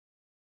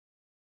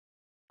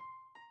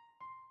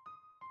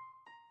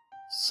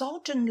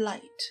Salt and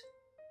light.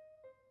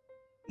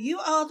 You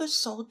are the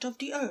salt of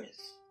the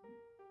earth.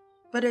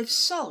 But if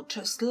salt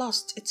has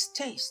lost its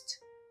taste,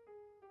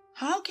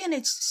 how can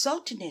its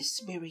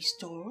saltiness be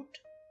restored?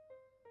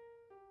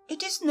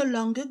 It is no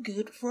longer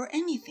good for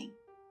anything,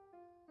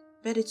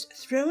 but it's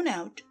thrown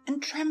out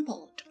and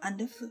trampled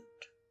underfoot.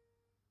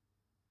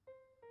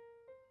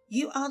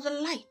 You are the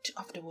light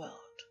of the world.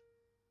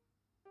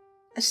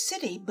 A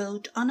city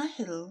built on a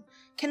hill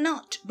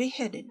cannot be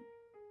hidden.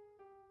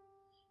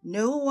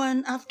 No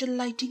one, after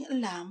lighting a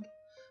lamp,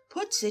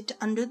 puts it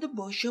under the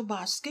bushel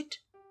basket,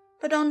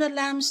 but on the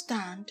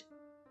lampstand,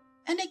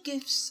 and it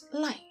gives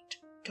light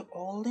to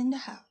all in the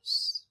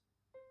house.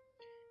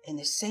 In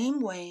the same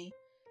way,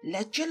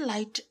 let your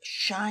light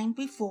shine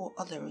before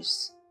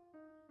others,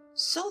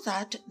 so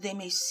that they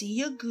may see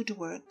your good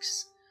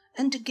works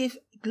and give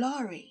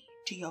glory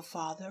to your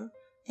Father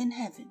in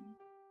heaven.